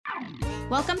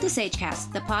Welcome to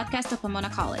SageCast, the podcast of Pomona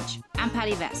College. I'm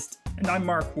Patty Vest. And I'm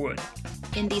Mark Wood.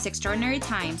 In these extraordinary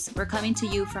times, we're coming to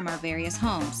you from our various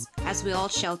homes as we all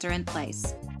shelter in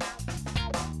place.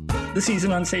 This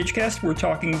season on SageCast, we're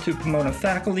talking to Pomona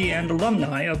faculty and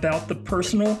alumni about the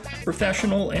personal,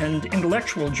 professional, and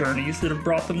intellectual journeys that have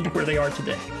brought them to where they are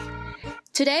today.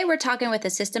 Today, we're talking with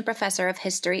Assistant Professor of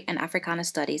History and Africana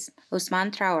Studies,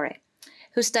 Ousmane Traoré,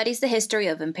 who studies the history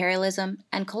of imperialism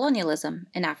and colonialism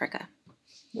in Africa.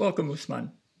 Welcome,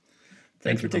 Ousmane.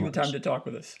 Thanks for taking the time to talk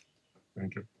with us.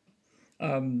 Thank you.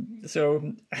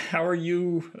 So how are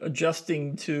you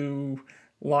adjusting to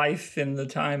life in the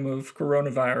time of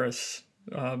coronavirus?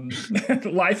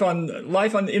 life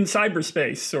in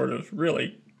cyberspace, sort of,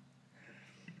 really.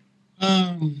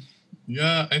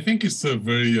 Yeah, I think it's a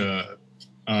very,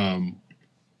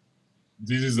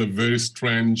 this is a very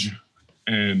strange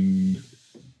and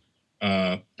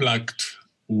plagued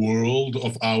world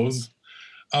of ours.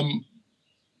 I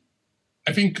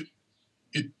think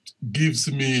it gives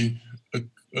me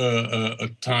a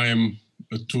time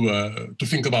to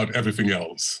think about everything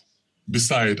else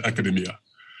beside academia.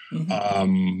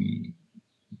 Mm-hmm.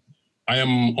 I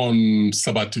am on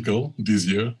sabbatical this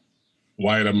year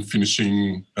while I'm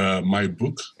finishing my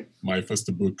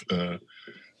first book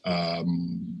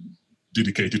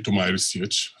dedicated to my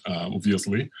research,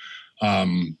 obviously.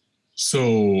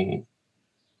 So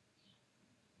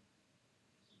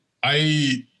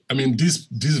I mean, this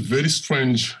very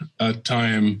strange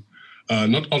time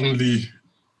not only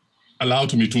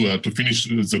allowed me to finish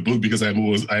the book because I'm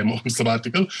on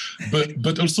sabbatical,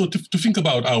 but also to think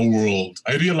about our world.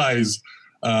 I realize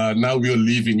now we are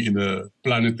living in a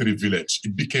planetary village.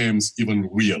 It becomes even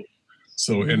real.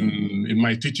 So in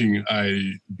my teaching,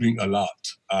 I bring a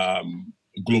lot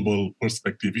global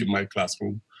perspective in my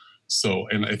classroom. So,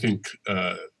 and I think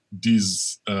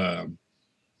this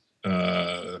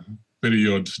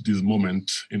period, this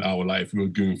moment in our life we're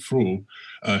going through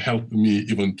helped me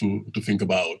even to think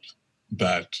about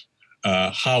that,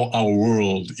 how our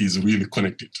world is really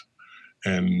connected.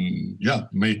 And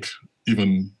make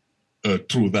even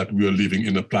true that we are living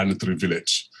in a planetary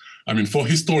village. I mean, for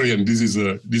historian,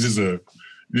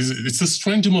 it's a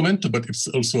strange moment, but it's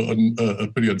also a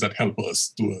period that helps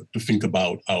us to think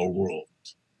about our world.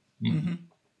 Mm-hmm.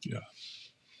 Yeah.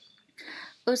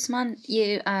 Ousmane,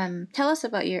 you tell us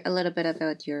about a little bit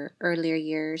about your earlier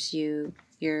years.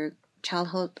 Your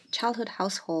childhood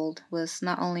household was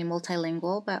not only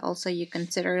multilingual, but also you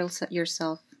consider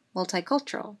yourself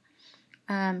multicultural.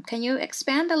 Can you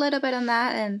expand a little bit on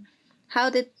that, and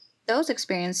how did those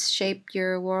experiences shape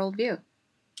your worldview?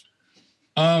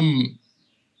 I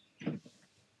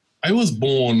was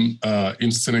born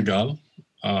in Senegal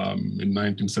in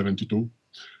 1972.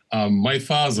 My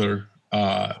father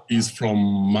is from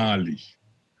Mali,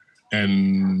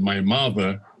 and my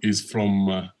mother is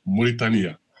from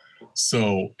Mauritania.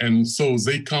 So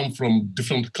they come from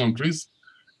different countries,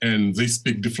 and they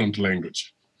speak different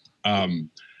language. And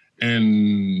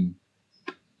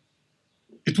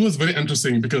it was very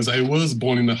interesting because I was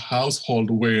born in a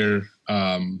household where,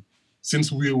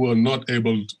 since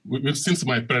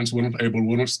my parents were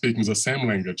not speaking the same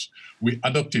language, we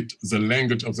adopted the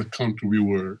language of the country we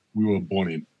were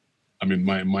born in. I mean,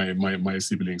 my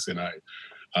siblings and I.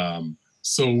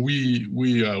 So we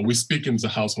speak in the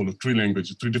household three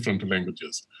different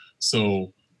languages.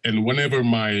 So, and whenever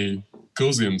my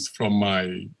cousins from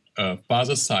my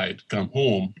father's side come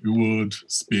home, we would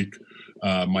speak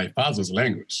my father's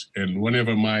language. And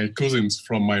whenever my cousins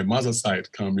from my mother's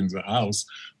side come in the house,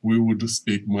 we would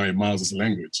speak my mother's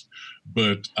language.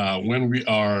 But when we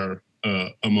are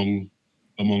among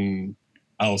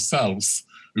ourselves,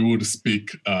 we would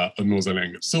speak another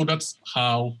language. So that's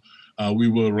how we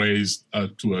were raised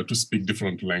to speak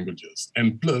different languages.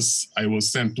 And plus, I was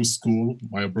sent to school,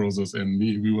 my brothers and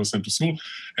me, we were sent to school.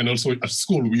 And also at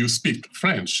school, we speak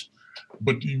French.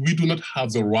 But we do not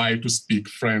have the right to speak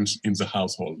French in the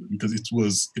household because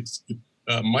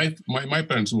my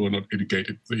parents were not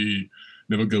educated. They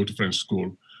never go to French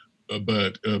school.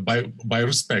 But by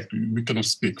respect, we cannot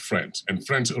speak French. And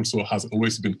French also has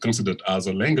always been considered as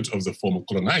a language of the former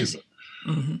colonizer.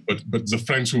 Mm-hmm. But the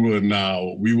French we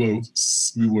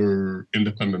were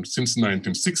independent since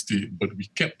 1960, but we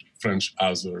kept French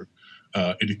as a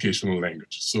educational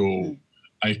language. So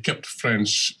I kept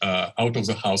French out of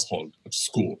the household at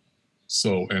school.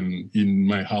 So, and in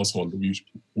my household, we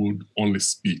would only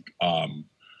speak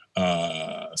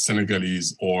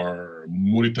Senegalese or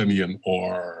Mauritanian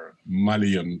or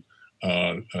Malian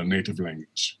native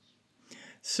language.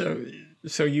 So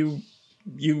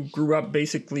you grew up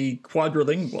basically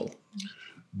quadrilingual.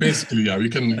 Basically, yeah, we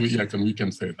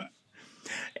can say that.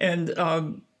 And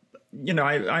I'm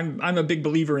a big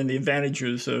believer in the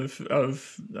advantages of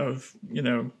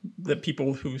that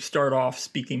people who start off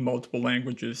speaking multiple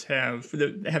languages have.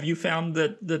 Have you found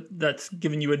that's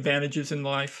given you advantages in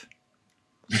life?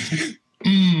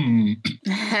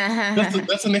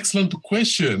 That's an excellent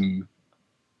question.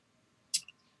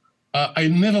 I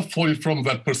never thought it from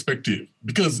that perspective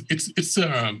because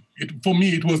for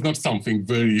me it was not something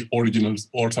very original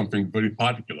or something very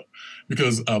particular,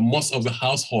 because most of the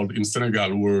household in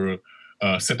Senegal were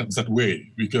set up that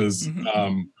way. Because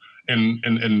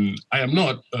and I am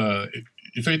not.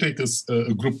 If I take a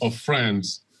group of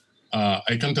friends,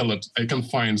 I can tell that I can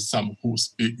find some who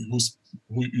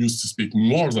used to speak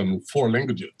more than 4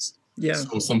 languages. Yeah.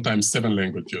 So sometimes 7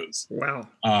 languages. Wow.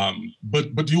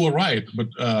 But you were right. But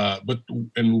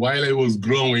while I was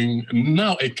growing,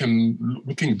 now I can,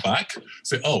 looking back,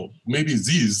 say, oh, maybe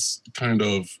this kind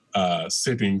of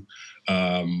setting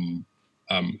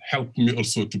helped me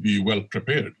also to be well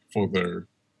prepared for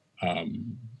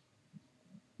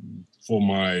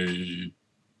my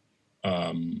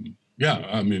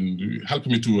helped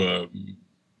me to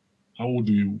how would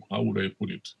I put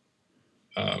it?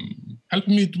 Help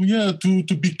me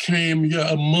to become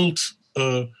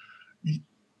a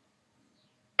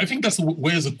I think that's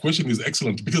where the question is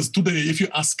excellent, because today if you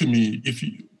ask me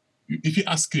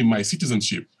my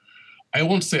citizenship, I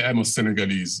won't say I'm a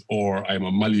Senegalese or I'm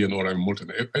a Malian or I'm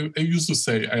Mauritanian. I used to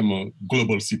say I'm a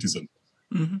global citizen.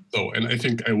 Mm-hmm. So, and I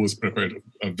think I was prepared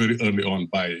very early on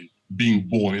by being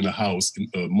born in a house in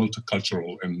a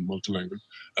multicultural and multicultural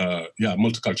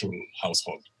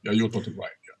household. Yeah, you're totally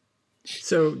right.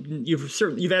 So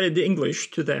you've added the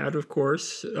English to that, of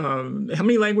course. How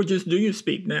many languages do you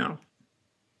speak now?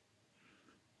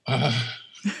 I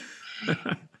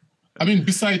mean,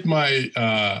 beside my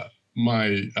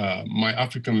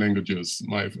African languages,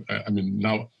 now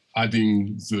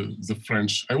adding the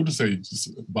French, I would say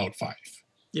just about 5.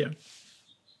 Yeah.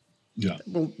 Yeah.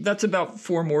 Well, that's about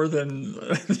 4 more than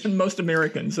most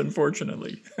Americans,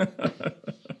 unfortunately.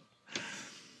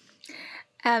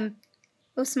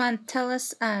 Usman, tell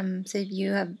us, so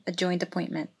you have a joint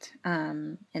appointment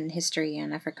in history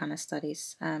and Africana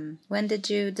studies. When did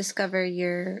you discover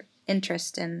your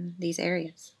interest in these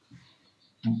areas?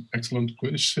 Excellent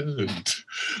question.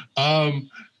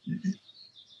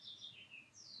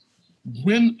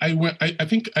 When I went, I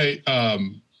think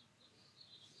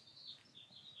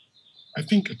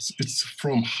it's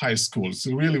from high school.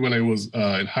 So really when I was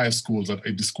in high school that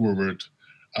I discovered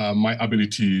my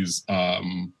abilities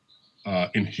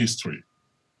in history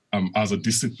as a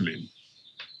discipline.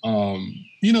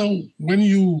 When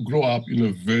you grow up in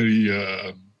a very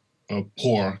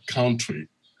poor country,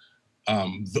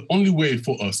 the only way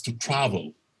for us to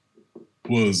travel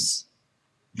was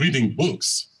reading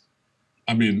books.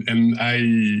 I mean, and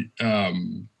I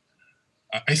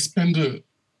spent a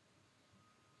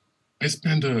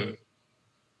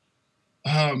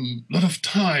lot of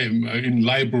time in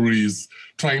libraries,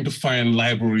 trying to find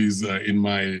libraries in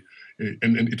my.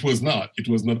 And it was not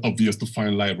obvious to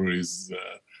find libraries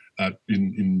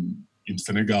in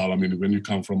Senegal. I mean, when you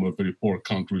come from a very poor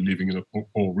country living in a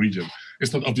poor region,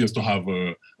 it's not obvious to have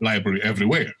a library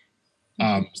everywhere.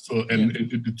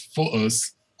 For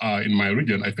us in my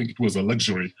region, I think it was a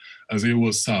luxury, as there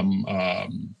was some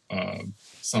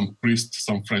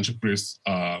French priest,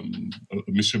 a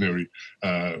missionary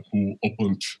who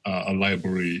opened a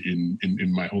library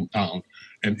in my hometown.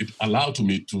 And it allowed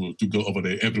me to go over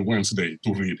there every Wednesday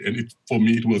to read. And for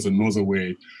me, it was another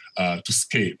way to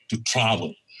escape, to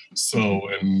travel. So,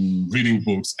 and reading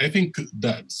books, I think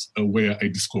that's where I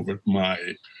discovered my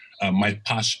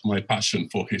passion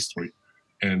for history.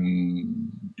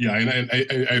 And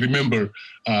I remember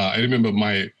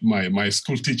my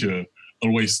school teacher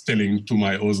always telling to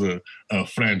my other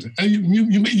friend, hey,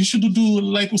 you should do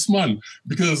like Usman,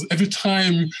 because every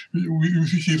time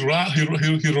he writes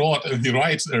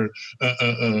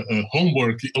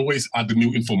homework, he always add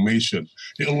new information.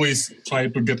 He always try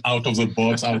to get out of the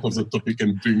box, out of the topic,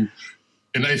 and bring.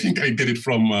 And I think I get it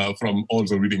from all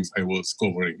the readings I was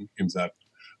covering in that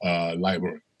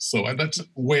library. So that's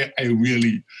where I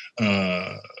really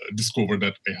discovered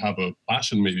that I have a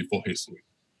passion maybe for history.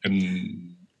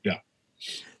 And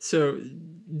so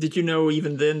did you know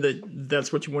even then that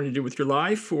that's what you wanted to do with your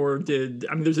life? Or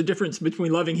there's a difference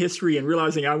between loving history and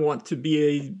realizing I want to be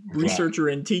a researcher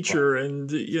and teacher. Right. And,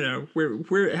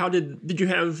 how did you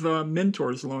have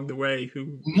mentors along the way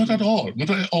who? Not at all.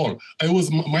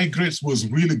 My grades was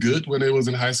really good when I was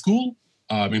in high school,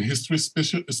 in history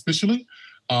especially.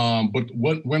 But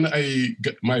when I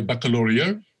got my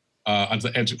baccalaureate at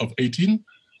the age of 18,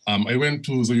 I went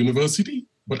to the university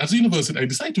But at the university, I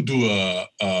decided to do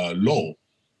law,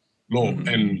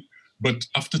 but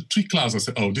after 3 classes, I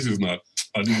said, "Oh, this is not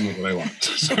what I want."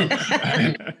 So,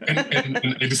 and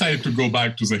I decided to go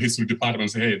back to the history department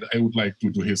and say, "Hey, I would like to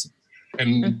do history."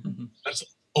 And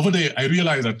over there, I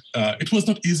realized that it was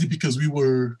not easy because we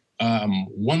were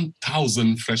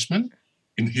 1,000 freshmen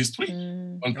in history,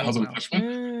 1,000 freshmen,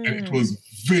 and it was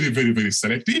very, very, very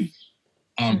selective.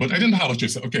 But I didn't have a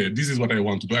choice. Okay, this is what I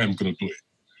want to do. I'm going to do it.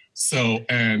 So,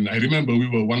 and I remember we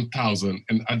were 1,000,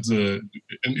 and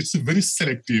it's a very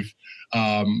selective.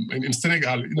 And in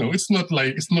Senegal, it's not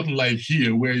like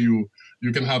here where you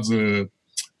can have the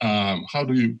how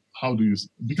do you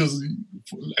because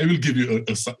I will give you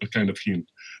a kind of hint.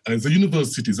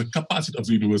 The capacity of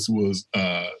the university was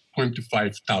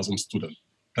 25,000 students.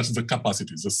 That's the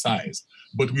capacity, the size.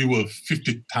 But we were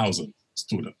 50,000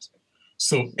 students.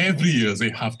 So every year they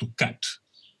have to cut.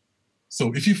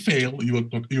 So if you fail, you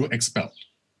are expelled.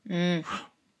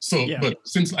 So, but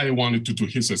since I wanted to do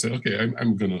history, I said, okay, I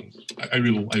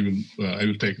will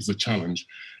take the challenge,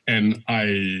 and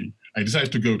I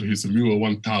decided to go to history. We were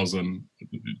 1,000,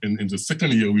 and in the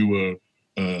second year we were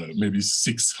maybe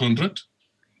 600,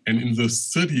 and in the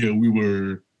third year we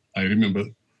were, I remember,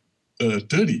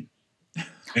 30,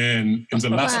 and in the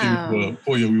last year,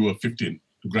 4 year, we were 15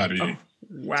 to graduate.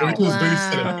 Wow! So it was very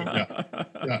selective.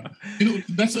 Yeah.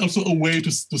 That's also a way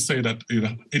to say that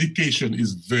education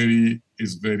is very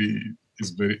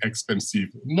expensive.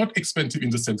 Not expensive in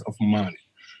the sense of money,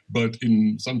 but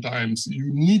sometimes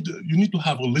you need to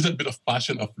have a little bit of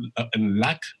passion and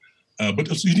luck. But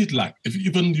also you need luck.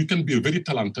 Even you can be very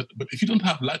talented, but if you don't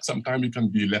have luck, sometimes you can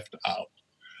be left out.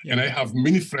 Yeah. And I have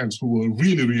many friends who were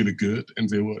really, really good and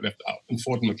they were left out.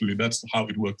 Unfortunately, that's how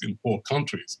it works in poor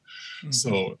countries.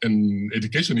 So, and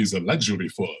education is a luxury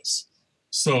for us.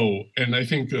 So, and I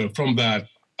think from that,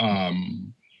 I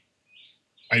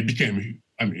became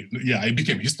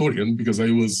historian because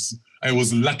I was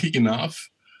lucky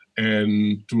enough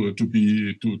and to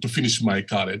finish my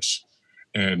college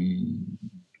and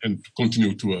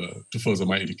continue to further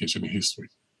my education in history.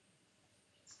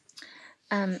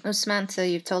 Ousmane, so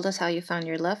you've told us how you found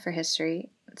your love for history.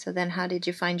 So then how did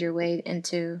you find your way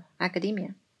into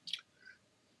academia?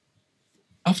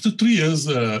 After 4 years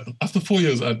in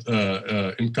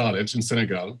college in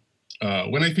Senegal,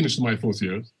 when I finished my 4th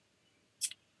year,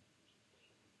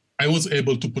 I was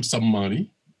able to put some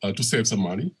money, to save some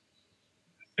money.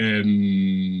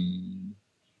 And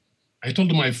I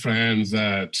told my friends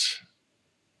that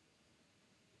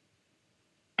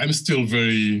I'm still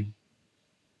very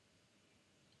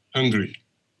hungry.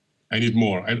 I need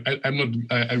more. I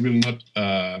will not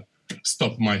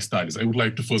stop my studies. I would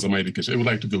like to further my education. I would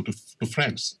like to go to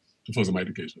France to further my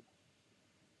education.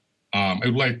 I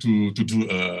would like to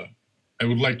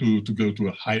go to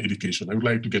a higher education. I would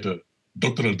like to get a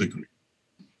doctoral degree.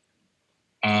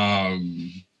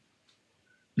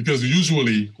 Because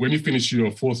usually when you finish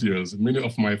your 4th years, many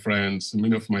of my friends,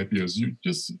 many of my peers, you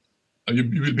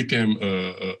will become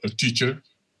a teacher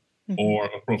or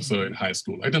a professor in high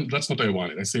school. That's not what I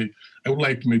wanted. I say, I would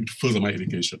like to maybe further my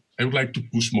education. I would like to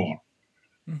push more.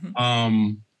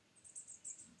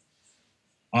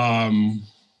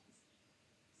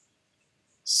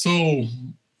 So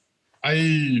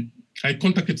I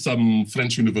contacted some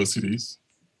French universities.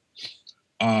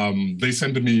 They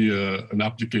sent me an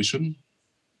application.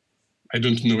 I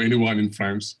don't know anyone in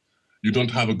France. You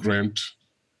don't have a grant,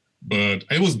 but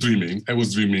I was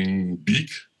dreaming big.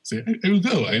 Say, I will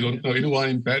go. I don't know anyone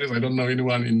in Paris. I don't know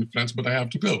anyone in France, but I have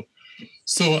to go.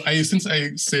 So since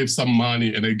I saved some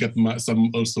money and I get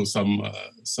some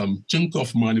chunk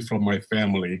of money from my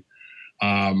family,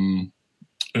 and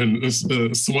a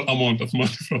small amount of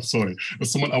money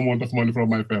from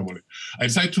my family, I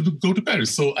decided to go to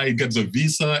Paris. So I get the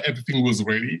visa. Everything was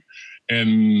ready,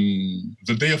 and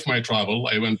the day of my travel,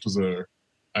 I went to the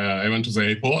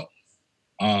airport,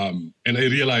 and I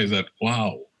realized that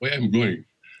where I'm going.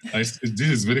 This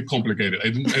is very complicated. I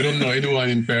don't know anyone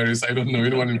in Paris. I don't know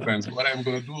anyone in France. What I'm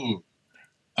going to do?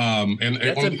 And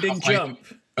that's a big jump.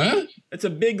 It's a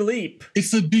big leap.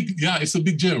 It's a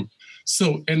big jump.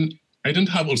 So, and I don't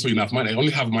have also enough money. I only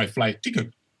have my flight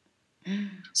ticket.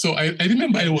 So I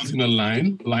remember I was in a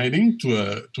lining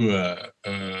to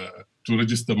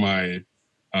register my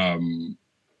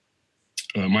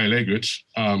my language,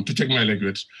 to check my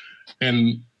language,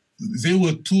 and there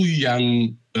were 2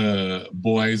 young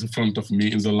boys in front of me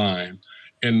in the line,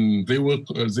 and they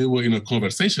were in a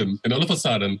conversation, and all of a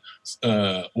sudden,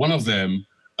 one of them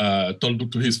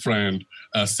told to his friend,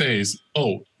 says,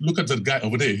 "Oh, look at that guy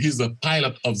over there. He's the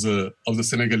pilot of the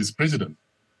Senegalese president.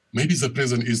 Maybe the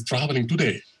president is traveling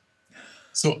today."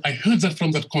 So I heard that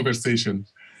from that conversation,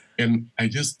 and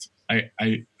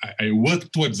I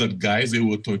worked towards that guy they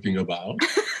were talking about.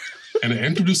 And I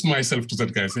introduced myself to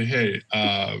that guy. I say, hey,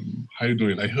 how you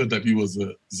doing? I heard that you was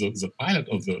the pilot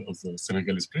of the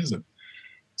Senegalese president.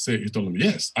 He told me,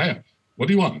 yes, I am. What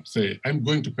do you want? Say, I'm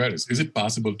going to Paris. Is it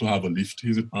possible to have a lift?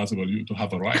 Is it possible to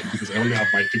have a ride? Because I only have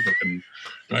my ticket and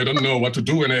I don't know what to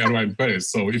do when I arrive in Paris.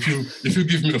 So if you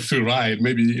give me a free ride,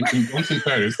 maybe once in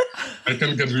Paris, I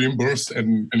can get reimbursed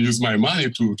and use my money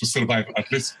to survive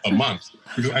at least a month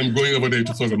because I'm going over there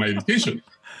to further my education.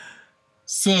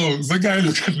 So the guy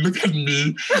look at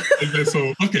me and they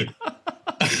say, okay.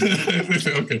 They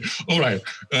say, okay, all right.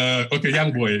 Okay,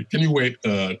 young boy, can you wait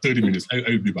 30 minutes?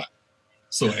 I'll be back.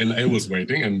 So, and I was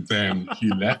waiting, and then he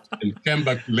left and came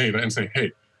back later and said,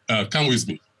 hey, come with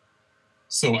me.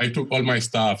 So I took all my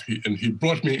stuff, and he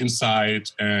brought me inside,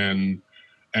 and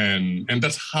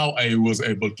that's how I was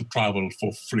able to travel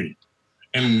for free.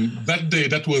 And that day,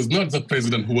 that was not the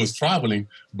president who was traveling,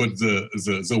 but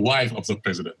the wife of the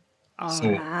president.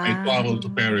 So I traveled to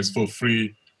Paris for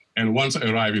free. And once I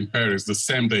arrived in Paris, the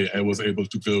same day I was able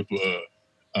to go to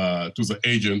the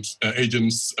agents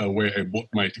where I bought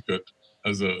my ticket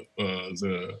as the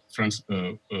French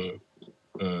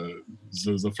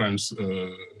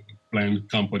plane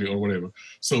company or whatever.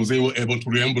 So they were able to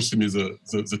reimburse me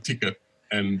the ticket,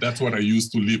 and that's what I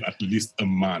used to live at least a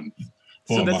month.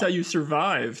 So that's how you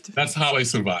survived. That's how I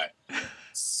survived.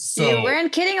 So you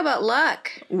weren't kidding about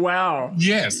luck. Wow.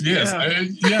 Yes.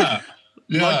 Yeah.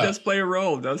 Luck does play a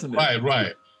role, doesn't it?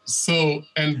 Right. So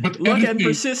but luck and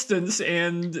persistence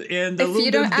and a little bit of daring. If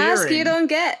you don't ask, you don't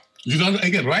get. You don't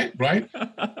get right?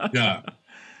 Yeah.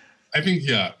 I think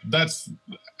that's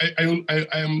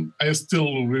I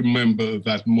still remember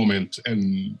that moment,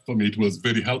 and for me it was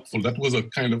very helpful. That was a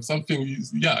kind of something.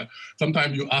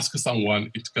 Sometimes you ask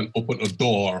someone, it can open a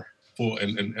door for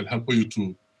and help you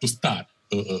to start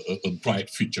a bright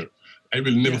future. I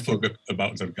will never forget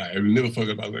about that guy.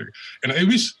 And I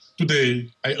wish today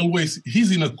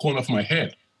he's in a corner of my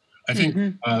head. I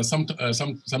think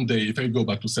someday if I go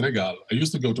back to Senegal, I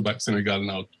used to go to back Senegal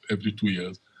now every 2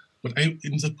 years, but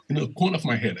in a corner of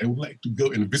my head, I would like to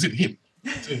go and visit him.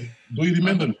 So, do you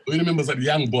remember that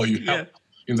young boy you helped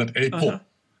in that airport?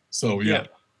 So yeah.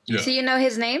 So you know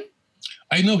his name?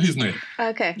 I know his name.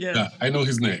 Okay. Yeah, I know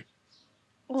his name.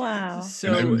 Wow. So,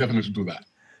 and I will definitely do that.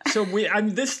 So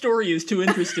this story is too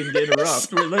interesting to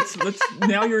interrupt. Let's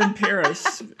now you're in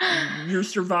Paris. You're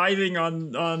surviving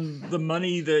on the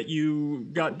money that you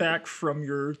got back from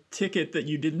your ticket that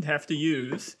you didn't have to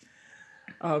use.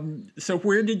 So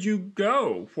where did you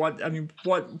go? What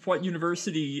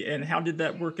university and how did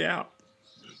that work out?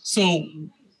 So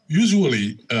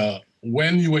usually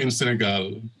when you were in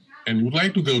Senegal and you'd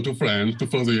like to go to France to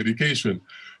further your education,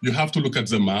 you have to look at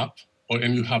the map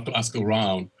and you have to ask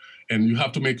around. And you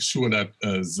have to make sure that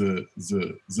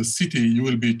the city you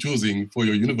will be choosing for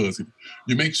your university,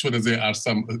 you make sure that there are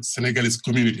some Senegalese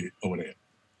community over there.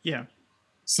 Yeah.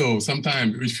 So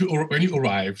sometimes when you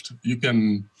arrived, you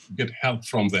can get help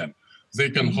from them. They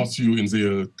can host you in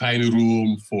their tiny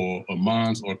room for a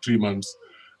month or 3 months,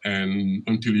 and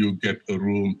until you get a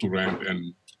room to rent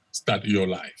and start your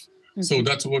life. So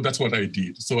that's what I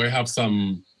did. So I have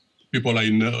some people I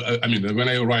know. I mean, when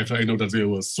I arrived, I know that there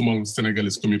was small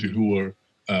Senegalese community who were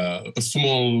a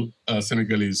small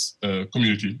Senegalese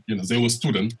community. They were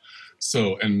students.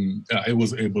 So, and I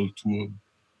was able to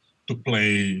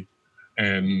play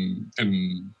and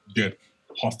get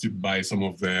hosted by some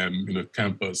of them in a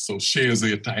campus. So share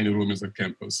their tiny room in the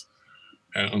campus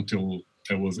until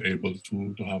I was able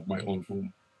to have my own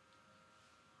room.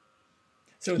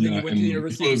 So then you went to the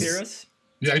University of Paris?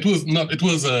 Yeah, it was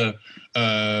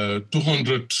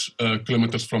 200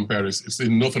 kilometers from Paris. It's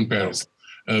in northern Paris,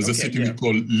 the city we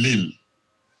call Lille.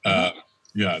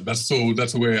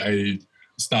 That's where I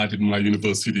started my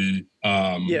university.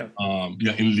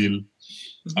 In Lille,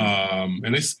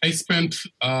 and I spent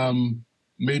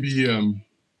maybe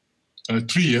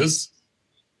 3 years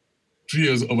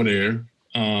over there.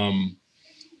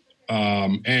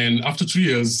 And after 3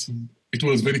 years, it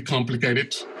was very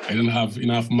complicated. I didn't have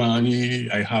enough money.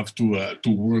 I have to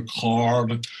work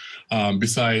hard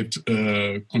beside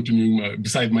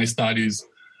my studies.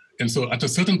 And so at a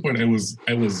certain point, I was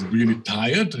really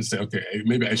tired. I said, okay,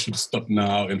 maybe I should stop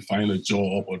now and find a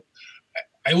job. Or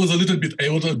I was a little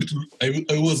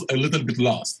bit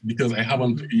lost because I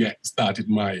haven't yet started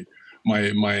my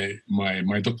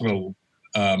doctoral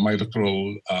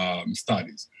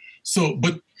studies. So,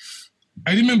 but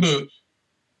I remember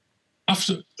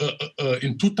after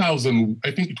in 2000,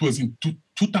 I think it was in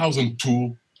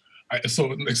 2002. I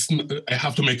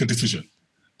have to make a decision.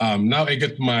 Now I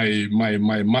get my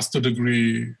master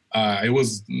degree. I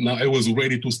was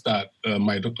ready to start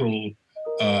my doctoral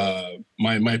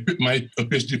my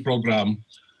PhD program.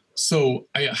 So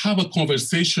I have a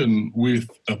conversation with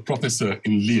a professor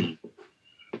in Lille,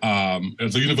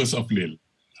 at the University of Lille.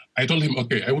 I told him,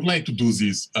 okay, I would like to do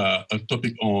this a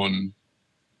topic on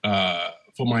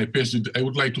for my PhD. I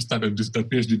would like to start a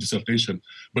PhD dissertation,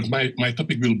 but my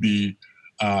topic will be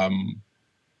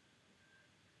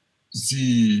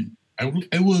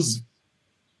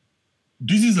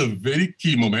this is a very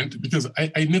key moment because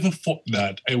I never thought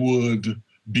that I would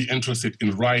be interested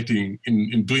in writing,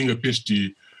 in doing a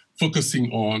PhD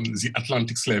focusing on the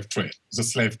Atlantic slave trade, the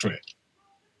slave trade.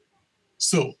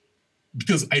 So,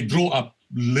 because I grew up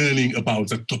learning about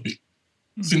that topic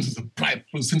since in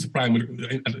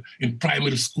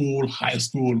primary school, high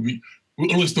school, we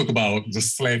always talk about the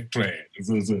slave trade,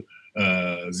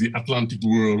 the Atlantic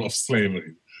world of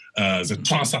slavery, the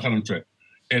transatlantic trade.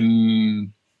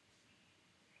 And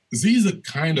this is a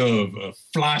kind of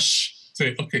flash,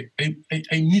 say, okay,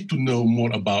 I need to know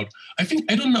more about, I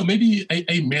don't know, maybe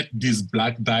I met this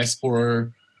Black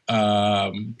diaspora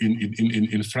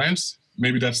in France.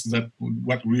 Maybe that's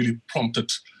what really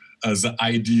prompted the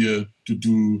idea to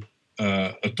do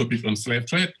a topic on slave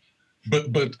trade.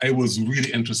 But I was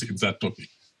really interested in that topic.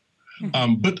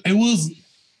 But I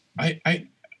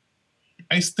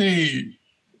stay.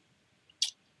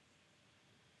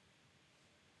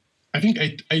 I think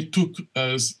I took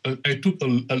a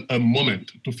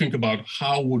moment to think about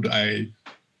how would I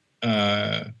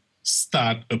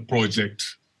start a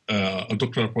project, a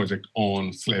doctoral project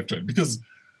on slave trade, because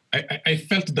I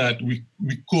felt that we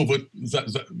covered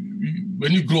that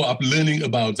when you grow up learning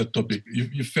about that topic,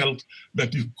 you felt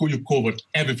that you covered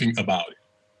everything about it.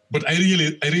 But I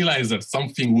realized that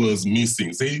something was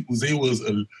missing. There was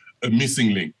a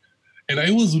missing link, and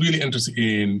I was really interested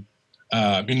in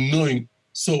knowing.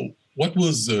 So, what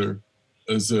was the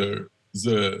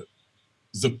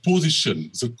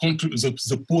position,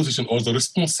 the position or the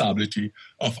responsibility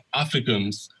of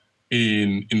Africans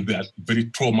in that very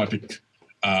traumatic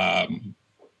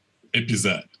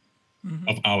episode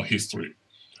of our history?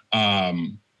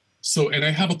 So, and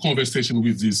I have a conversation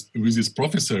with this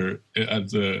professor at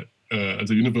the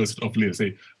University of Lille.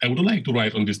 Say, I would like to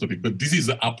write on this topic, but this is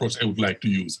the approach I would like to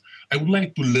use. I would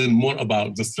like to learn more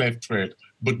about the slave trade,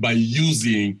 but by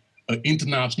using an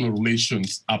international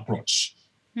relations approach.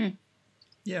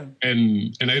 Yeah.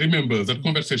 And I remember that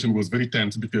conversation was very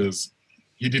tense because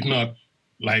he did not,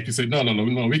 like, he said, no,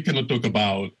 we cannot talk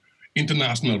about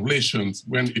international relations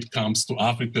when it comes to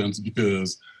Africans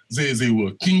because they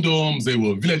were kingdoms, they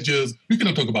were villages. We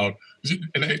cannot talk about,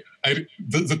 and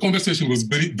the conversation was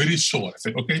very, very short. I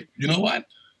said, okay, you know what?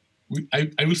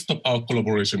 I will stop our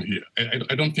collaboration here.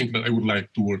 I don't think that I would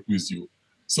like to work with you.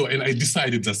 So, and I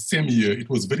decided that same year, it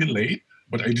was very late,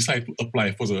 but I decided to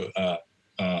apply for the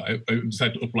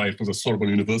Sorbonne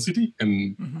University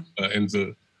and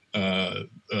the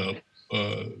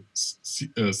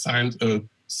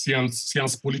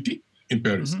Sciences Politiques in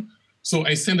Paris. So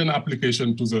I sent an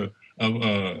application to the.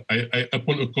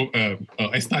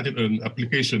 I started an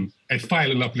application. I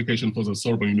filed an application for the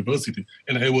Sorbonne University,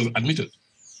 and I was admitted.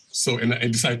 So, and I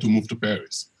decided to move to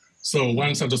Paris. So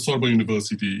once at the Sorbonne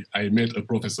University, I met a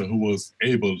professor who was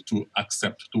able to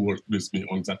accept to work with me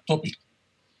on that topic.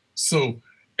 So,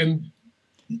 and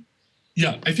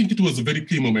yeah, I think it was a very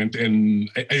key moment,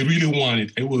 and I really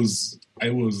wanted. There was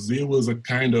a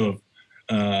kind of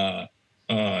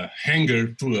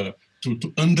hunger to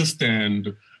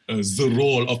understand the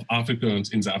role of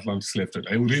Africans in the Atlantic slave trade.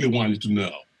 I really wanted to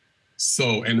know.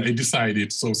 So, and I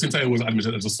decided. So, since I was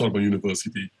admitted at the Sorbonne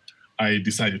University, I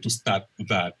decided to start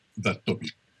that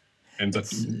topic, and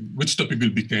which topic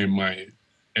will become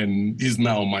is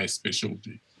now my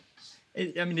specialty.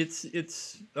 I mean, it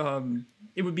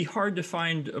would be hard to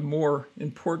find a more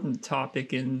important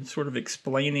topic in sort of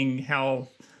explaining how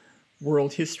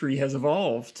world history has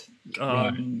evolved.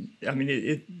 Right. I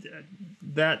mean,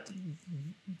 the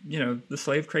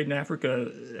slave trade in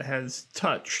Africa has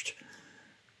touched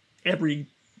every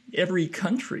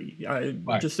country,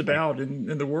 just about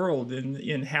in the world,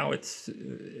 in how it's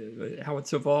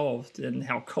evolved and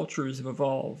how cultures have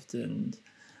evolved, and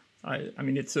I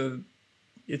mean it's a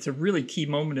really key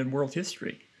moment in world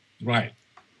history. Right.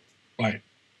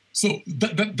 So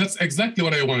that's exactly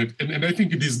what I wanted, and I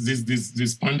think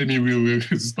this pandemic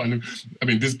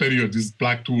this period, this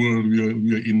Black world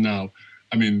we are in now,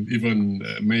 I mean, even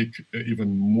make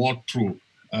even more true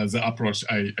the approach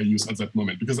I used at that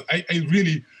moment, because I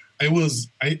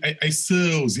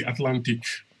saw the Atlantic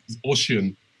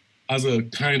Ocean as a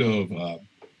kind of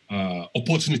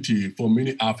opportunity for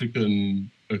many African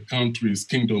countries,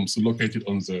 kingdoms located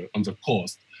on the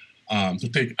coast to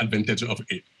take advantage of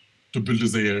it, to build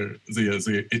their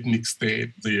ethnic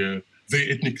state, their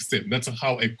ethnic state. That's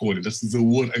how I call it. That's the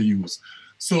word I use.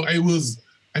 So I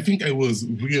think I was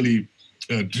really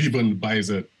driven by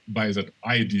that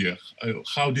idea.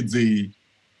 How did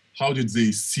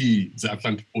they see the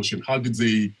Atlantic Ocean? How did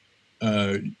they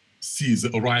see the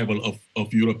arrival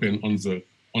of European on the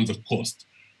coast?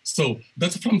 So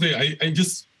that's from there. I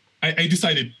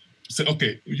decided to say,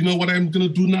 okay, you know what I'm gonna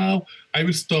do now? I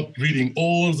will stop reading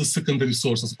all the secondary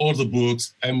sources, all the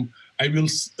books. I will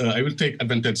take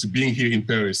advantage of being here in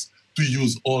Paris to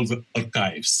use all the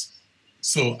archives.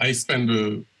 So I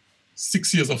spent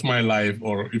 6 years of my life,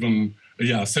 or even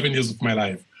 7 years of my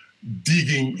life,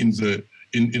 digging in the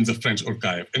French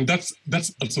archive, and that's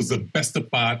also the best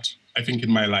part, I think, in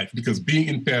my life, because being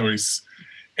in Paris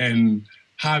and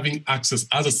having access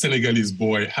as a Senegalese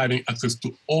boy, having access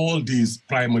to all these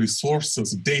primary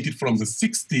sources dated from the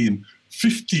 16th,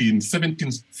 15th,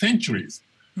 17th centuries.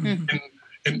 Mm-hmm.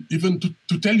 And even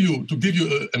to tell you, to give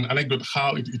you an anecdote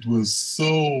how it was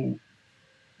so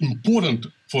important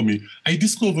for me, I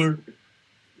discovered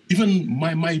even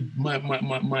my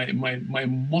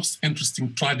most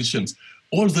interesting traditions,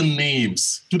 all the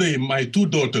names. Today, my two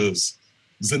daughters,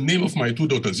 the name of my two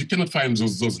daughters, you cannot find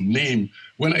those names.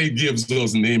 When I gave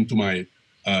those names to my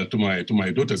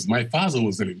daughters, my father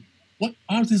was telling me, "What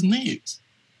are these names?"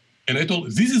 And I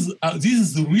told, "This is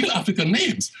the real African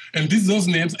names." And those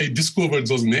names, I discovered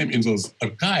those names in those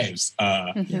archives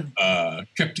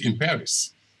kept in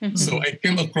Paris. Mm-hmm. So I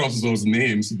came across those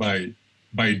names by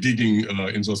digging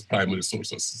in those primary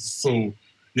sources. So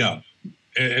yeah,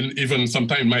 and even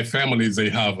sometimes my family, they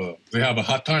have a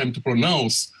hard time to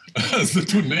pronounce the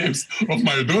two names of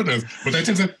my daughters, but I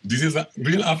think that this is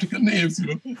real African names. You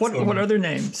know. What are their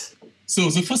names? So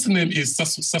the first name is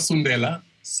Sasundela.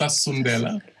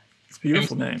 It's a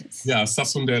beautiful name. Yeah,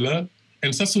 Sasundela.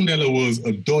 And Sasundela was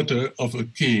a daughter of a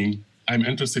king I'm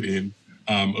interested in,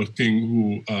 a king who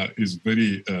is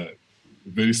very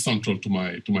very central to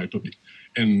my topic.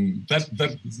 And that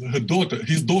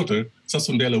his daughter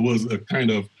Sasundela was a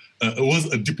kind of was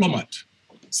a diplomat.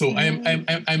 So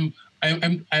I'm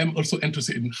also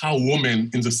interested in how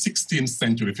women in the 16th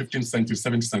century, 15th century,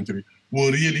 17th century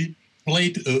were really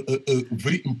played a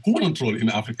very important role in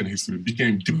African history,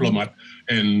 became diplomat,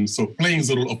 and so playing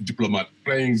the role of diplomat,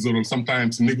 playing the role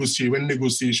sometimes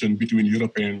negotiation between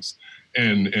Europeans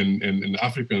and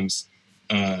Africans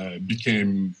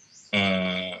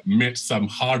met some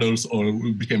hurdles or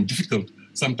became difficult.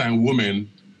 Sometimes women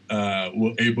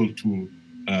were able to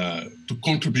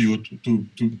contribute to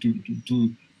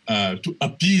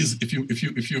appease, if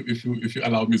you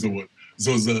allow me the word,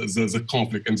 the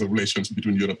conflict and the relations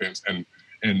between Europeans and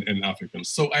Africans.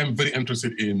 So I'm very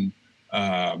interested in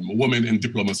women and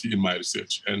diplomacy in my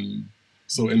research, and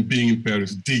being in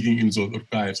Paris, digging in those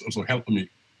archives also helped me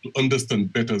to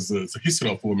understand better the history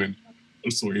of women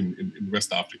also in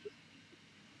West Africa.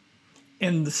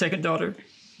 And the second daughter?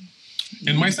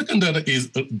 And my second daughter is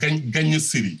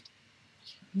Ganyasiri.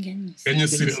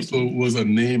 Ganyasiri also was a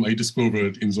name I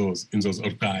discovered in those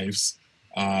archives.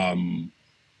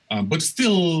 But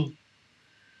still,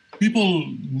 people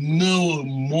know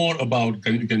more about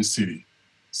Ganyasiri.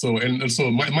 So, and also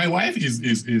my wife is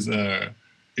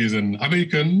an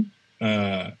American,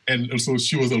 and also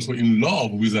she was also in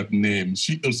love with that name.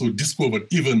 She also discovered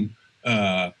even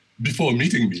before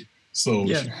meeting me. So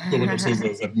she discovered also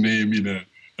that name in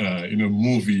a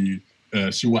movie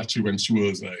she watched when she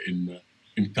was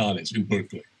in college in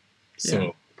Berkeley.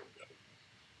 So,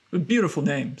 beautiful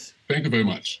names. Thank you very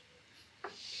much.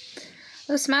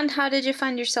 Ousmane, how did you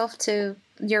find your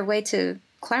way to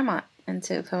Claremont and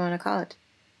to Pomona College?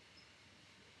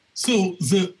 So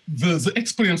the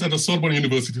experience at the Sorbonne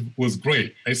University was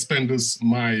great. I spent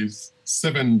my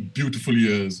 7 beautiful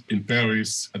years in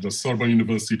Paris at the Sorbonne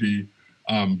University,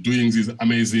 doing this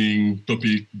amazing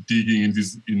topic, digging in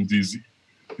these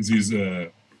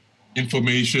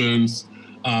informations.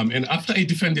 And after I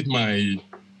defended my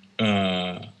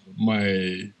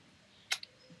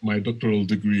doctoral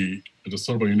degree at the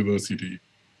Sorbonne University,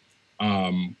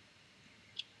 I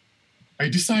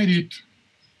decided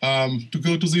to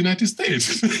go to the United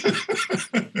States.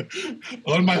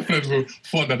 all my friends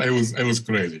thought that I was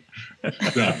crazy.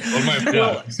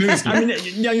 Seriously. I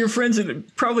mean, now your friends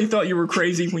probably thought you were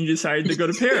crazy when you decided to go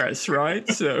to Paris, right?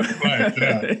 So right,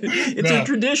 yeah. It's a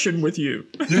tradition with you.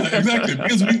 Yeah, exactly.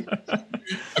 Because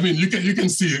you can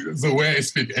see the way I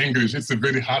speak English. It's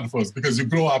very hard for us because you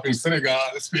grow up in Senegal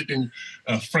speaking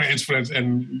French,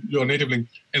 and your native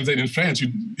language, and then in France,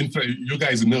 you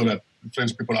guys know that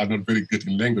French people are not very good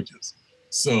in languages.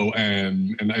 So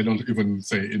and I don't even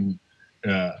say in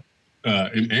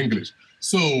English.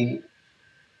 So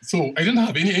I didn't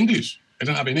have any English.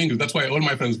 That's why all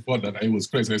my friends thought that I was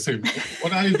crazy. I said,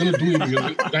 "What are you going to do in the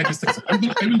United States? I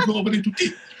will go over there to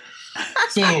teach."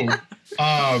 So,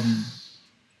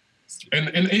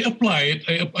 and I applied.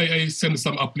 I sent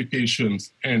some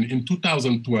applications, and in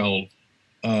 2012,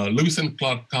 Lewis and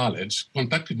Clark College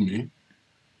contacted me,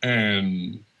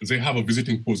 and they have a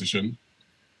visiting position,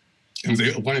 and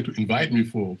they wanted to invite me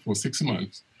for 6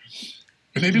 months.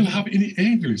 And I didn't have any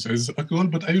English. I said, "Okay, well,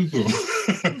 but I will go."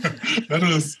 that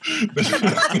was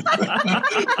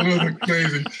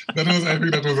crazy. I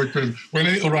think that was a crazy. When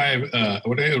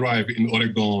I arrived in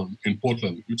Oregon, in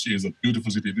Portland, which is a beautiful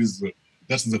city.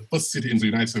 That's the first city in the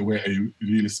United States where I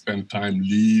really spent time,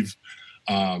 live.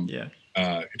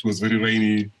 It was very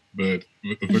rainy, but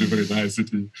a very, very nice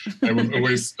city. I was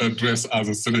always dressed as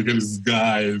a Senegalese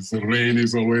guy. The rain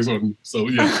is always on. So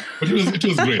yeah, but it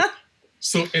was great.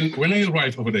 So, and when I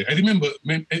arrived over there, I remember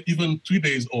even 3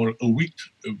 days or a week,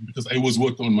 because I was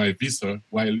working on my visa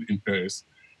while in Paris,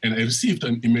 and I received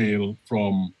an email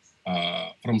from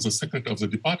the secretary of the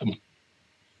department.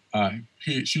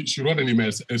 She wrote an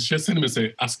email. She sent me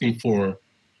asking for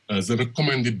the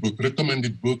recommended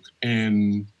book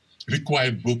and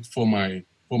required book for my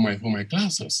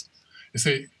classes. They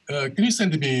say, "Can you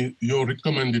send me your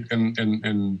recommended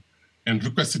and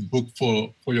requested book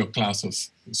for your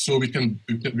classes so we can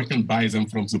buy them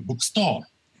from the bookstore?"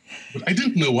 But I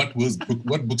didn't know what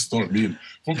bookstore mean,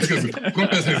 because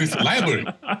Professor has this library.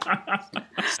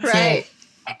 Right.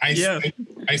 So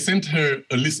I sent her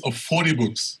a list of 40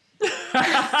 books.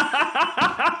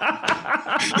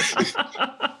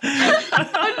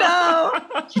 Oh no!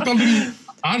 She told me,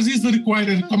 "Are these the required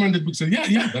and recommended books?" I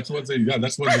said, yeah, that's what they do.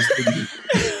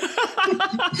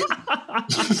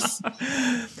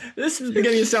 This is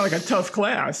beginning to sound like a tough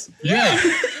class. Yeah.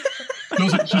 No,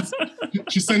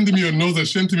 she sent me another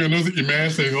email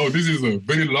saying, "Oh, this is a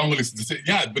very long list." They say,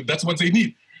 "Yeah, but that's what they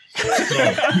need."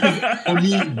 So, for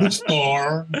me,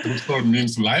 bookstore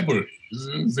means library.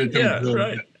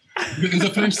 Right. In the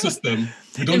French system,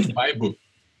 you don't buy books.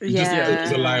 You just go to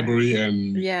the library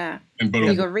and borrow.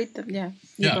 You go read them.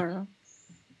 You borrow.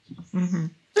 Mm-hmm.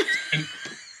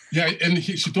 And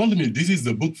she told me, "This is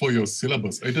the book for your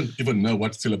syllabus." I didn't even know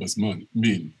what syllabus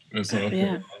mean. So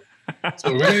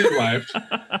when I arrived,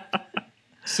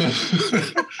 so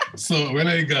when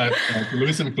I got to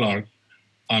Lewis and Clark,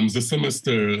 the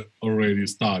semester already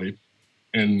started,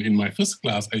 and in my first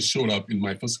class, I showed up in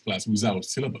my first class without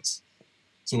syllabus.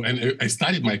 So and I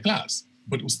started my class,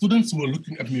 but students were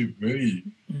looking at me very.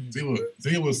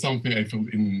 They were something I felt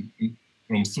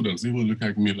from students. They were looking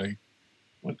at me like,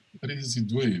 what is he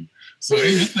doing? So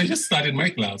I just started my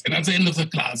class, and at the end of the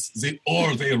class, they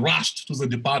rushed to the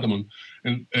department,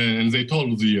 and they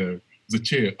told the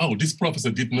chair, "Oh, this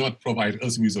professor did not provide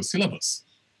us with a syllabus."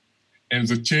 And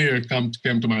the chair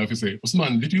came to my office and said,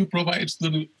 "Usman, did you provide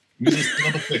students with a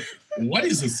syllabus?" I said, "What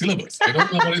is a syllabus? I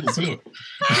don't know what is a syllabus."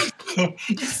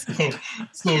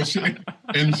 so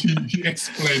he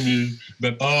explained me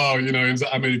that, in the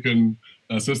American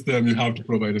system, you have to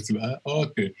provide a syllabus.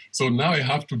 Okay, so now I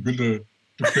have to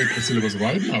create a syllabus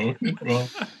right now. Okay, well,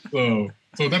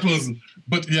 so that was,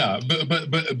 but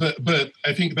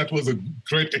I think that was a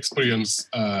great experience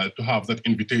to have that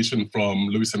invitation from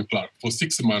Lewis and Clark for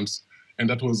 6 months, and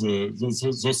that was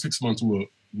those 6 months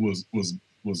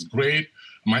was great.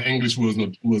 My English was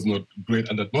not great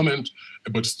at that moment,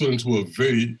 but students were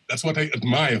very. That's what I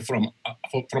admire from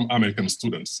American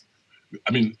students.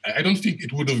 I mean, I don't think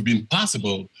it would have been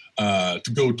possible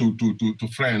to go to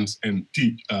France and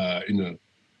teach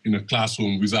in a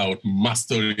classroom without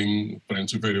mastering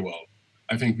French very well.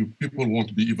 I think people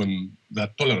won't be even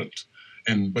that tolerant.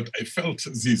 But I felt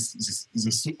this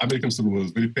American student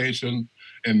was very patient,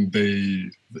 and they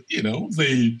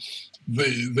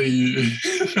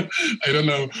I don't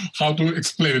know how to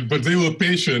explain it, but they were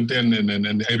patient, and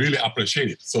I really appreciate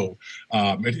it. So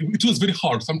it was very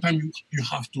hard. Sometimes you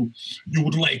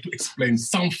would like to explain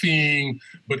something,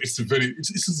 but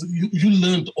you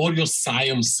learned all your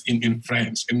science in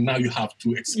French, and now you have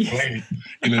to explain it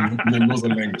in another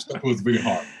language. That was very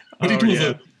hard. But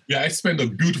I spent a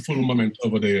beautiful moment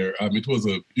over there. It was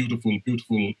a beautiful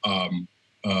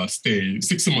stay,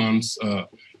 6 months.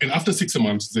 And after 6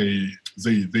 months, they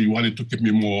wanted to keep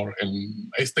me more,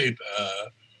 and I stayed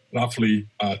roughly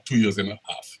 2 years and a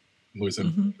half. Lewis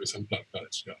and Clark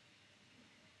College, yeah.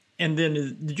 And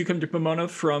then, did you come to Pomona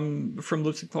from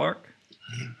Lewis and Clark?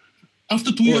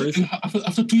 After 2 years,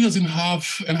 after 2 years and a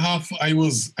half, I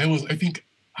think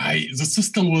the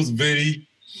system was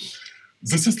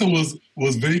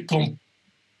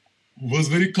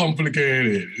very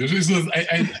complicated. It was,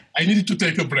 I needed to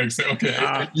take a break. Say, okay,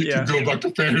 I need to go back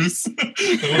to Paris.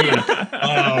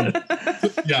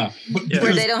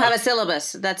 Where they don't have a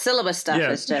syllabus. That syllabus stuff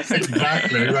is just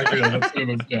exactly. Yeah, that's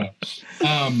syllabus,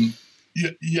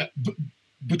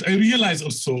 But I realized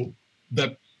also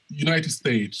that United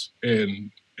States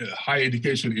and higher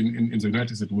education in the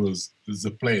United States was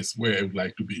the place where I would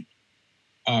like to be,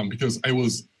 because I'm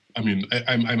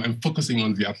focusing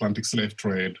on the Atlantic slave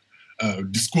trade,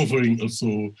 discovering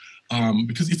also,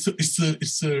 because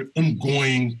it's an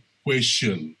ongoing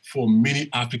question for many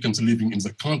Africans living in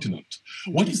the continent.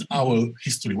 What is our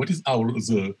history? What is our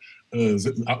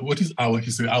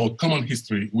history? Our common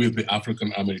history with the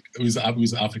African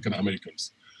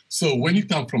Americans. So when you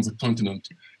come from the continent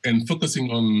and focusing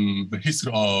on the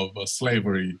history of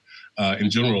slavery in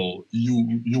general,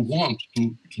 you want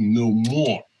to know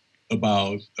more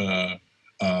about the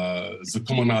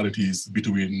commonalities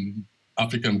between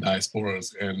African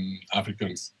diasporas and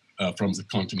Africans from the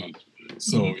continent.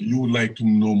 So you would like to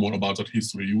know more about that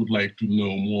history. You would like to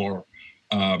know more,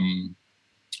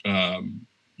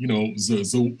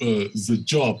 the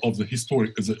job of the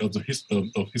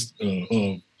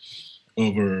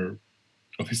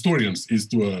of historians is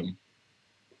to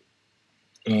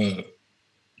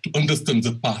understand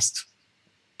the past,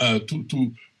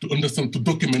 to understand, to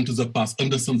document the past,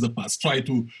 understand the past, try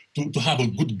to have a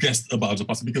good guess about the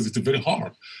past, because it's very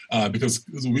hard. Because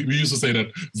we used to say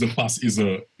that the past is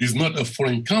not a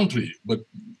foreign country, but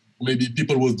maybe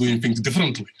people was doing things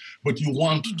differently. But you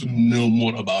want to know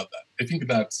more about that. I think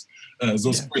that's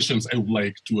those questions I would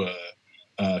like to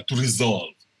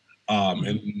resolve.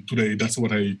 And today, that's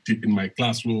what I teach in my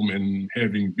classroom, and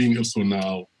being also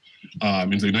now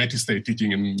in the United States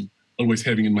teaching, and always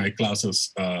having in my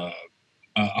classes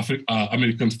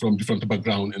Americans from different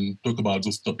backgrounds and talk about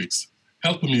those topics,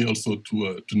 help me also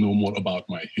to know more about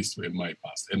my history and my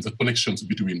past and the connections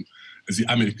between the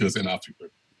Americas and Africa.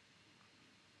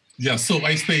 Yeah, so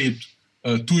I stayed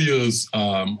 2 years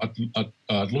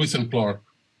at Lewis and Clark,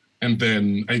 and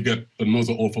then I got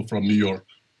another offer from New York,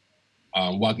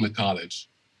 Wagner College,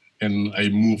 and I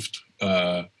moved.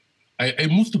 I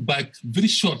moved back very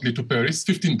shortly to Paris,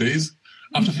 15 days.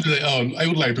 After 15 days, I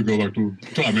would like to go back to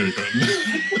America.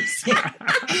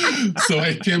 so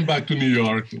I came back to New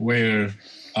York, where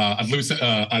at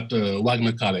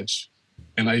Wagner College,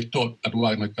 and I taught at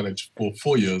Wagner College for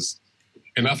 4 years.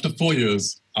 And after 4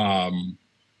 years, I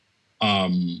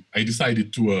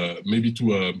decided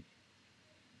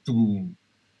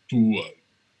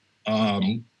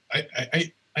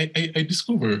I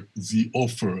discovered the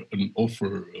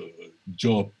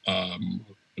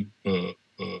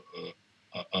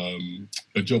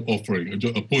job offering,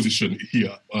 a position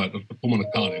here at Pomona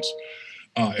College,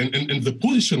 and the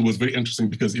position was very interesting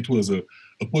because it was a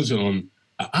position on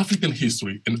African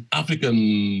history and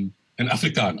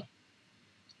Africana,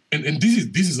 and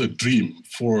this is a dream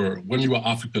for when you are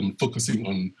African, focusing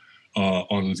on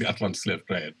the Atlantic slave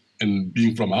trade and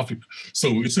being from Africa.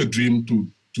 So it's a dream to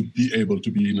be able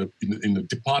to be in a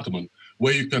department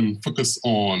where you can focus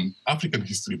on African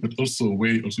history, but also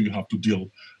where you have to deal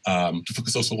to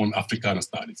focus also on Africana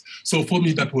studies. So for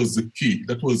me, that was the key.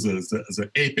 That was the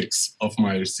apex of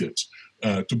my research,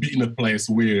 to be in a place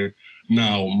where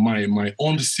now my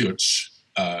own research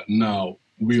now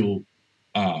will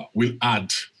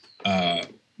add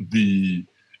the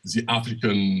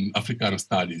Africana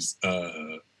studies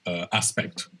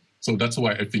aspect. So that's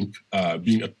why I think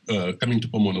coming to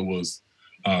Pomona was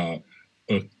a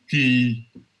key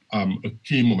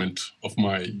moment of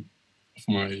my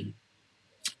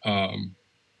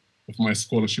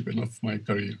scholarship and of my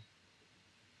career.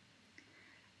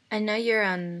 I know you're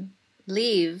on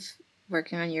leave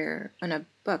working on a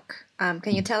book.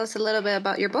 Can you tell us a little bit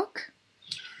about your book?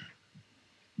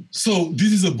 So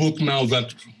this is a book now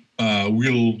that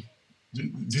will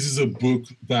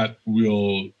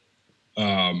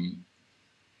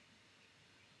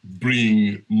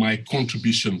bring my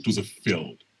contribution to the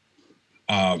field.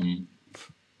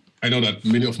 I know that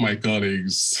many of my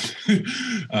colleagues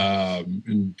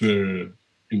in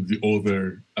the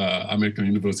other American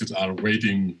universities are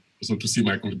waiting also to see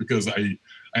my contribution, because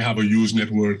I have a huge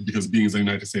network because being in the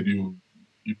United States, you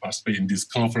participate in these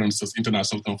conferences,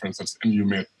 international conferences, and you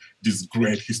met this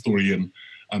great historian.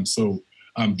 So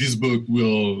this book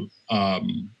will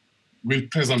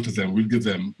present to them, will give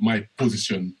them my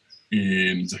position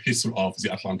in the history of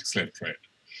the Atlantic slave trade.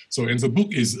 So, and the book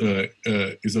is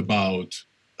about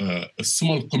a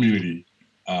small community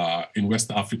in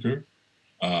West Africa,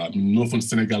 northern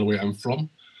Senegal, where I'm from.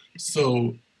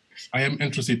 So, I am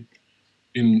interested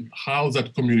in how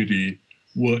that community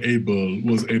was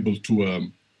able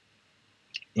to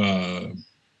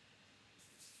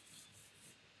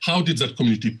how did that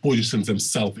community position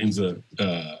themselves in the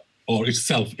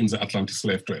itself in the Atlantic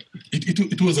slave trade?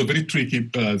 It was a very tricky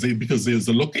because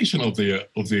the location of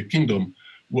their kingdom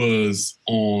was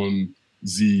on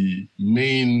the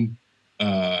main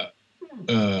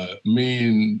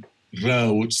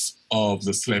routes of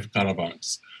the slave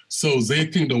caravans. So their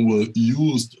kingdom was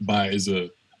used by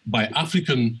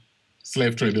African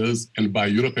slave traders and by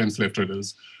European slave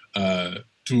traders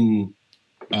to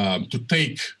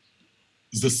take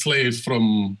the slaves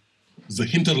from the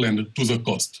hinterland to the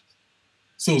coast.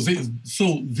 So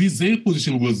their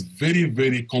position was very,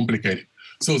 very complicated.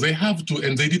 So they have to,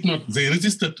 and they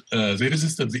resisted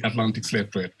the Atlantic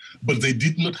slave trade, but they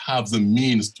did not have the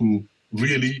means to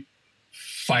really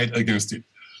fight against it.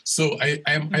 So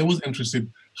I was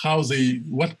interested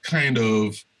what kind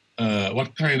of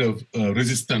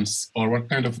resistance, or what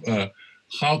kind of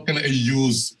how can I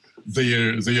use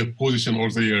their position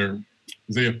or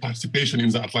their participation in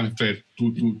the Atlantic trade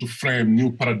to frame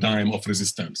new paradigm of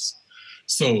resistance.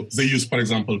 So they use, for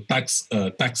example, tax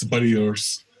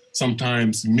barriers,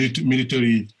 sometimes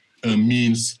military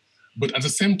means, but at the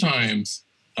same time,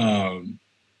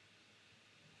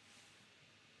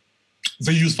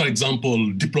 they use, for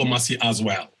example, diplomacy as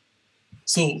well.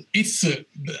 So it's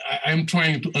I'm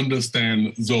trying to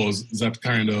understand that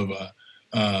kind of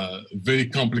very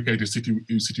complicated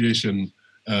situation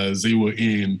they were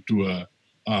in to.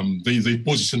 They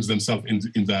positioned themselves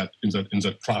in that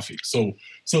traffic. So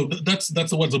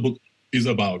that's what the book is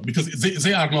about, because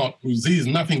there is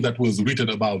nothing that was written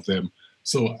about them.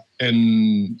 So,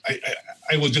 and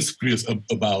I was just curious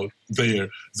about their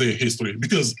history,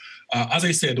 because as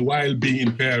I said, while being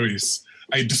in Paris,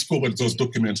 I discovered those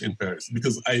documents in Paris,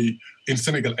 because in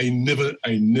Senegal I never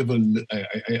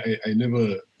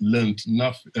learned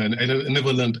nothing, and I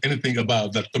never learned anything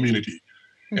about that community.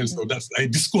 And so I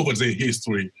discovered their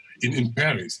history in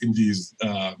Paris, in these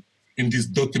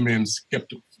documents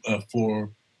kept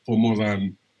for more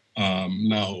than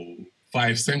now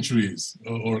 5 centuries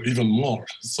or even more.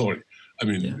 Sorry, I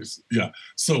mean, yeah.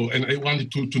 So, and I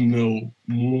wanted to know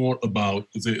more about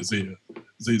their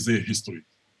history.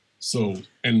 So,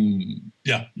 and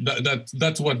yeah,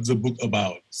 that's what the book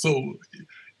about. So,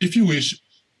 if you wish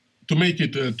to make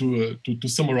it to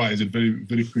summarize it very,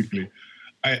 very quickly.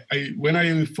 I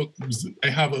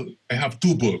have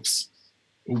 2 books.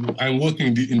 I'm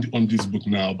working on this book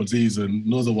now, but there is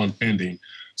another one pending.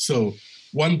 So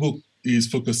one book is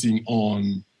focusing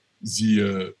on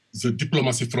the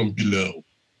diplomacy from below,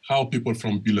 how people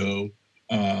from below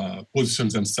position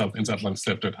themselves in the Atlantic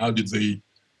slave trade. How did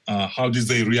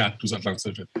they react to the Atlantic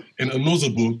slave trade? And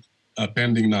another book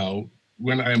pending now.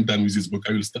 When I am done with this book,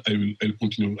 I will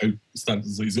continue. I will start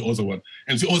the other one,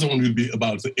 and the other one will be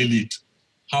about the elite.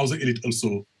 How the elite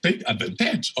also take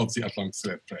advantage of the Atlantic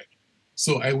slave trade.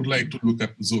 So I would like to look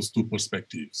at those 2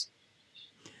 perspectives.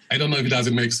 I don't know if it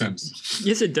doesn't make sense.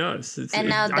 Yes, it does.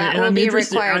 Will be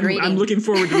required reading. I'm looking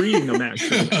forward to reading them,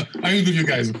 actually. I will give you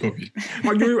guys a copy.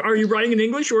 Are you writing in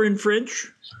English or in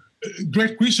French?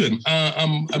 Great question.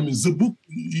 The book,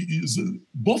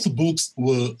 both books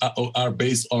are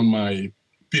based on my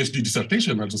PhD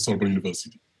dissertation at the Sorbonne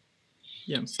University.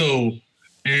 Yeah. So,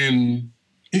 and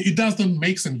it doesn't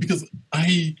make sense, because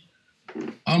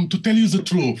to tell you the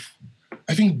truth,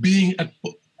 I think being at,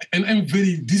 and I'm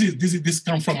very, this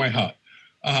comes from my heart.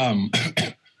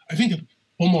 I think at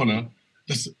Pomona,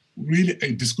 that's really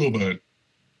I discovered.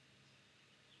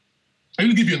 I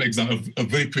will give you an example, a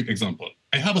very quick example.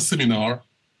 I have a seminar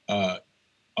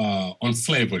on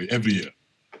slavery every year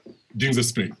during the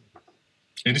spring,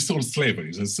 and it's on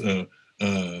slavery.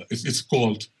 It's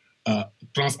called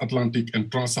Transatlantic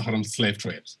and Trans-Saharan Slave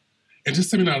Trade. And this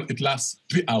seminar, it lasts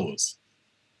 3 hours.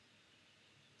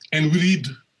 And we read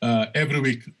every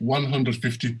week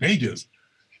 150 pages.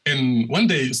 And one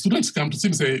day, students come to see me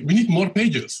and say, we need more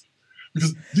pages.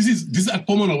 Because this is a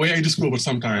common way I discover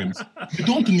sometimes. You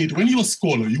don't need, when you're a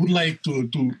scholar, you would like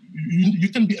you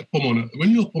can be a Pomona.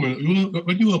 When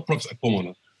you're a professor at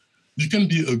Pomona, you can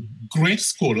be a great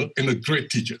scholar and a great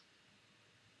teacher.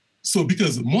 So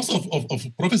because most of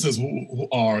professors who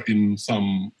are in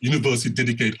some university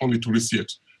dedicate only to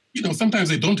research, sometimes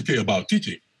they don't care about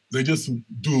teaching. They just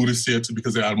do research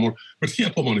because they are more. But here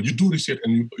at Pomona, you do research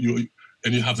and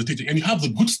you have the teaching, and you have the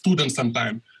good students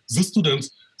sometimes. The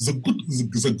students,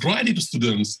 the graduate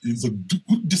students, is a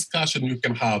good discussion you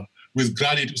can have with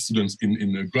graduate students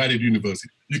in a graduate university.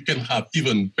 You can have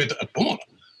even better at Pomona.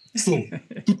 So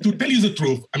to tell you the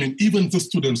truth, I mean, even the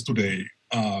students today,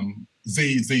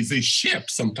 they shape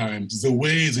sometimes the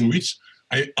ways in which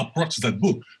I approach that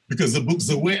book, because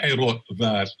the way I wrote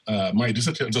that my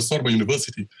dissertation at the Sorbonne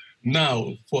University,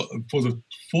 now for the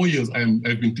 4 years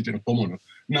I've been teaching at Pomona,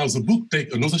 now the book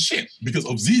takes another shape because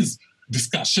of these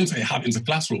discussions I have in the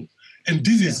classroom. And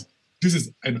this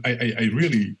is, and I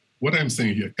really, what I'm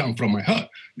saying here comes from my heart.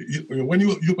 When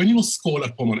you scholar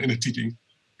at Pomona in a teaching,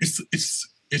 it's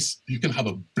you can have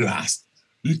a blast.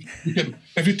 You can,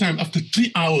 every time after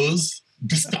 3 hours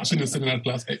discussion in seminar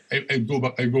class, I go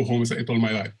back, I go home and say, I told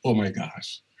my wife, oh my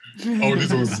gosh, oh,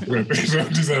 this was great.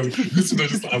 This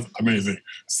was amazing.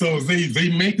 So they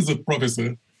make the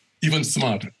professor even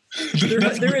smarter.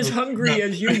 They're as hungry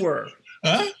as you were.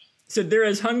 Huh? So they're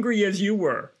as hungry as you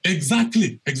were.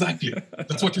 Exactly.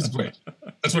 That's what is great.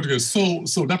 That's what it is.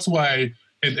 So that's why,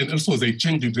 and also they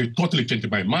totally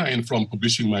changed my mind from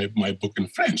publishing my book in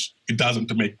French. It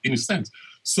doesn't make any sense.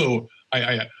 So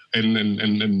I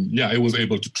was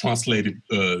able to translate it,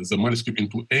 the manuscript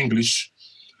into English,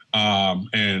 and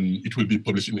it will be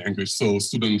published in English. So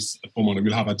students at Pomona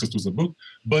will have access to the book,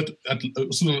 but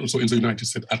students also in the United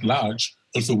States at large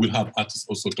also will have access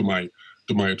also to my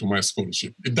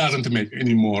scholarship. It doesn't make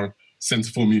any more sense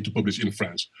for me to publish in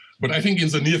French. But I think in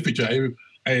the near future,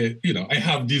 I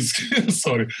have this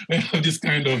I have this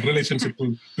kind of relationship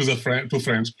to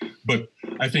French. But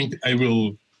I think I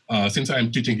will, since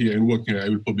I'm teaching here and working here, I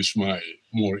will publish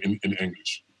more in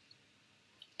English.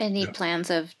 Any plans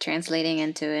of translating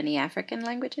into any African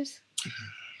languages?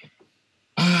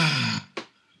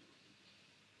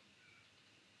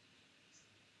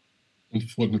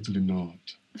 Unfortunately not.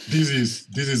 This is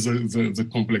the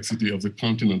complexity of the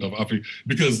continent of Africa,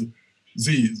 because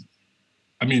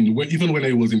even when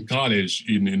I was in college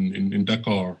in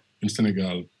Dakar, in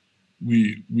Senegal,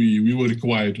 we were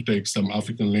required to take some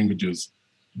African languages,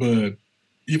 but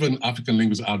even African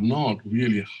languages are not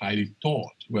really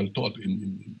well taught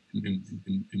in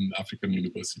African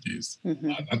universities,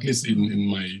 at least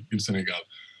in Senegal.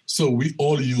 So we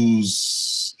all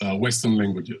use Western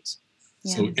languages.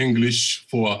 Yeah. So English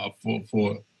for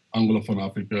Anglophone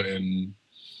Africa, and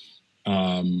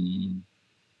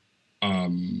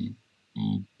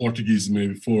Portuguese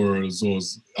maybe for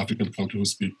those African countries who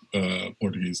speak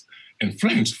Portuguese, and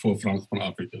French for Francophone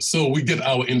Africa. So we get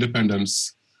our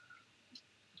independence,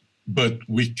 but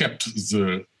we kept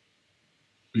the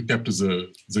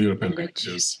European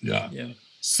languages. Yeah.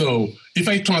 So if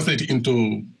I translate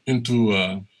into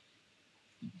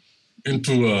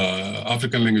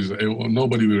African languages,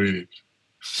 nobody will read it.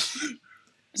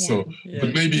 So,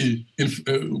 but maybe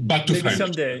back to French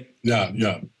someday. Yeah.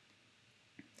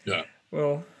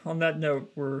 Well, on that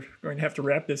note, we're going to have to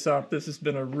wrap this up. This has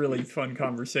been a really fun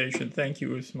conversation. Thank you,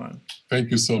 Ousmane.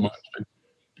 Thank you so much.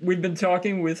 We've been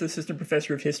talking with Assistant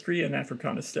Professor of History and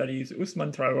Africana Studies,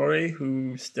 Ousmane Traoré,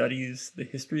 who studies the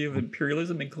history of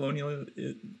imperialism and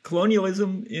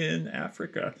colonialism in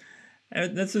Africa.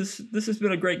 And this has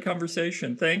been a great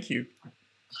conversation. Thank you.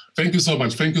 Thank you so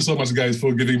much. Thank you so much, guys,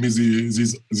 for giving me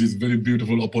this very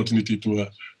beautiful opportunity to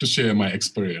share my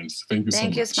experience. Thank you so much.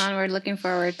 Thank you, Ousmane. We're looking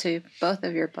forward to both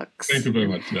of your books. Thank you very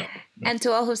much. Yeah. And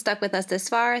to all who stuck with us this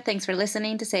far, thanks for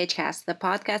listening to SageCast, the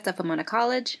podcast of Pomona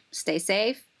College. Stay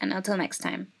safe, and until next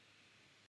time.